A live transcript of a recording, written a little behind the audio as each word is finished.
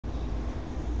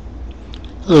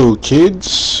Hello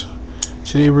kids!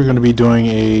 Today we're going to be doing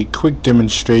a quick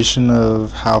demonstration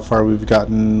of how far we've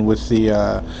gotten with the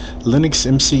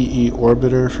LinuxMCE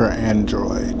orbiter for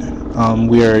Android.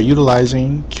 We are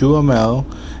utilizing QML,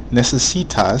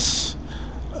 Necesitas,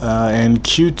 and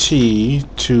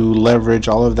Qt to leverage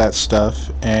all of that stuff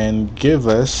and give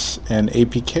us an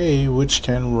APK which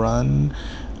can run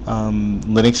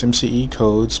LinuxMCE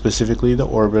code, specifically the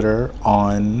orbiter,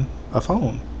 on a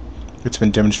phone. It's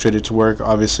been demonstrated to work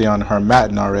obviously on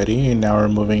Harmattan already, and now we're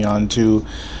moving on to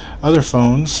other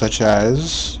phones such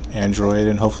as Android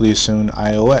and hopefully soon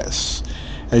iOS.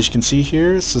 As you can see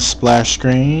here, it's a splash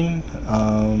screen.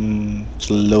 It's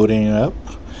loading up.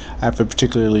 I have a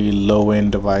particularly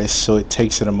low-end device, so it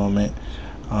takes it a moment.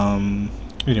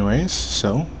 Anyways,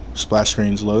 so splash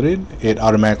screen's loaded. It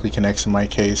automatically connects in my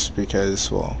case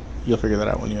because, well, you'll figure that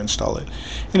out when you install it.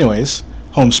 Anyways,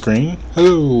 home screen.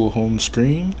 Hello, home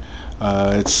screen.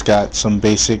 It's got some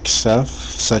basic stuff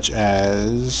such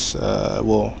as,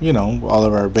 well, you know, all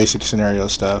of our basic scenario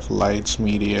stuff, lights,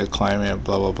 media, climate,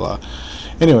 blah, blah, blah.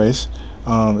 Anyways,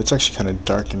 it's actually kind of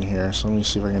dark in here, so let me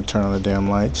see if I can turn on the damn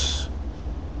lights.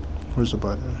 Where's the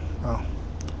button? Oh,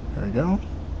 there we go.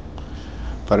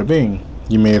 Bada bing.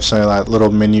 You may have seen that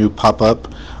little menu pop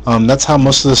up. That's how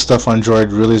most of the stuff on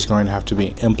Android really is going to have to be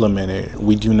implemented.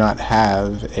 We do not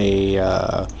have a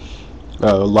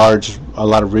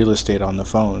lot of real estate on the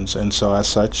phones, and so as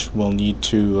such we'll need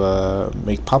to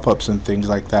make pop-ups and things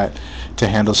like that to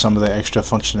handle some of the extra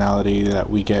functionality that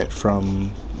we get from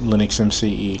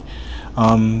LinuxMCE.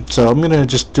 So I'm gonna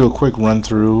just do a quick run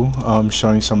through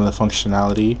showing some of the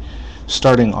functionality,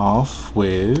 starting off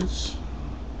with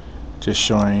just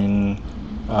showing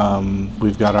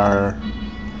we've got our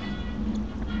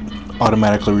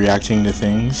automatically reacting to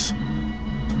things.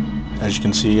 As you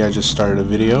can see, I just started a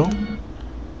video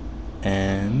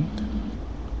and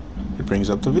it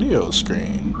brings up the video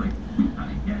screen.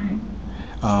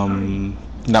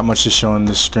 Not much to show on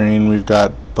this screen. We've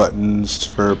got buttons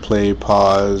for play,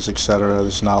 pause, etc.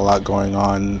 There's not a lot going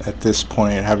on at this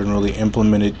point. I haven't really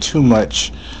implemented too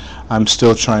much. I'm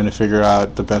still trying to figure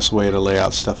out the best way to lay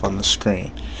out stuff on the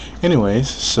screen. Anyways,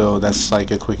 so that's like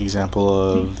a quick example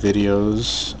of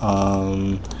videos.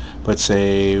 Let's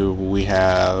say we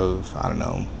have, I don't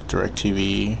know,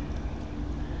 DirecTV.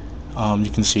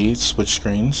 You can see switch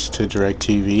screens to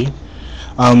DirecTV.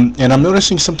 And I'm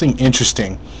noticing something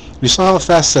interesting. You saw how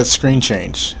fast that screen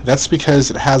changed. That's because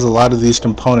it has a lot of these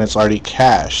components already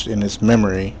cached in its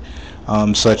memory,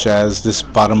 such as this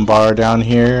bottom bar down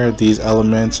here, these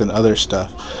elements, and other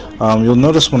stuff. You'll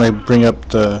notice when I bring up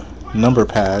the number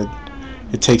pad,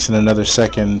 it takes it another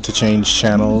second to change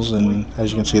channels, and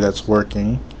as you can see, that's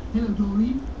working.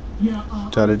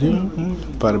 Da-da-ding,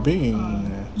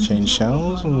 bada-bing. Change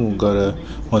channels, and we'll go to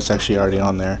what's actually already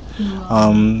on there.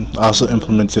 I also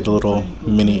implemented a little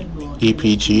mini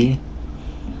EPG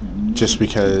just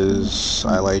because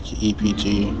I like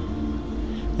EPG.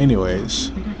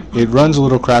 Anyways, it runs a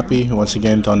little crappy. Once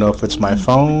again, don't know if it's my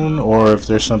phone or if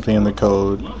there's something in the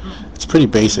code. It's pretty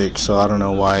basic, so I don't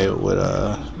know why it would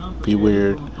be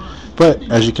weird. But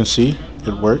as you can see,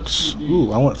 it works.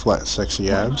 Ooh, I want flat, sexy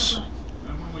abs.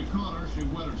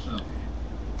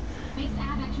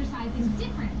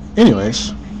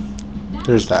 Anyways,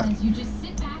 there's that. I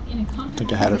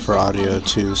think I had it for audio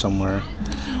too somewhere.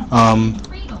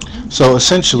 So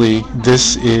essentially,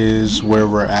 this is where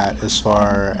we're at as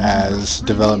far as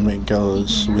development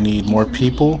goes. We need more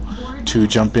people to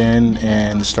jump in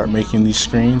and start making these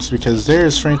screens, because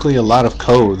there's frankly a lot of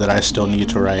code that I still need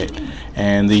to write,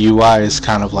 and the UI is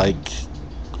kind of like,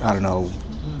 I don't know,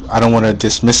 I don't want to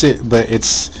dismiss it, but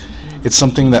it's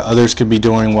something that others could be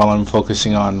doing while I'm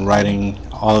focusing on writing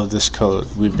all of this code.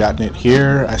 We've gotten it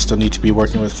here. I still need to be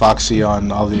working with Foxy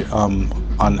on all the on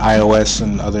iOS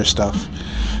and other stuff,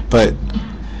 but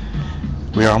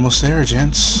we are almost there,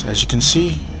 gents. As you can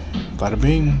see, bada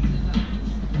bing.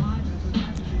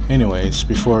 Anyways,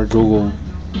 before Google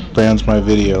bans my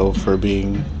video for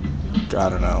being, I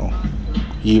don't know,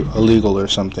 illegal or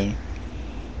something.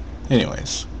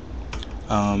 Anyways,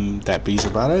 that be's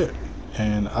about it,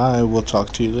 and I will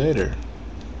talk to you later.